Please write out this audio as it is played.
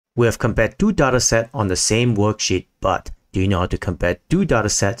We have compared two datasets on the same worksheet, but do you know how to compare two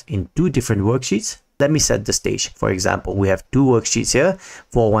datasets in two different worksheets? Let me set the stage. For example, we have two worksheets here,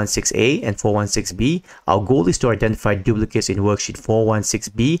 416A and 416B. Our goal is to identify duplicates in worksheet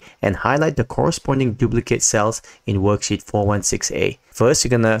 416B and highlight the corresponding duplicate cells in worksheet 416A. First, you're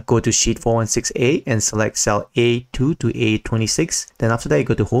gonna go to sheet 416A and select cell A2 to A26. Then after that, you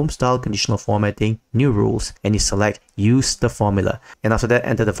go to Home Style, Conditional Formatting, New Rules, and you select Use the Formula. And after that,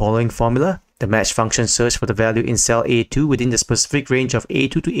 enter the following formula. The match function searches for the value in cell A2 within the specific range of A2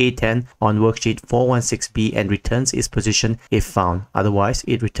 to A10 on worksheet 416B and returns its position if found. Otherwise,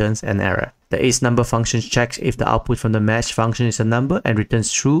 it returns an error. The isNumber function checks if the output from the match function is a number and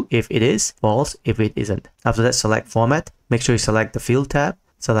returns true if it is, false if it isn't. After that, select Format. Make sure you select the Fill tab,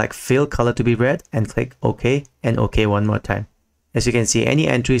 select Fill Color to be red, and click OK and OK one more time. As you can see, any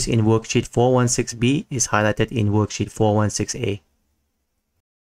entries in worksheet 416B is highlighted in worksheet 416A.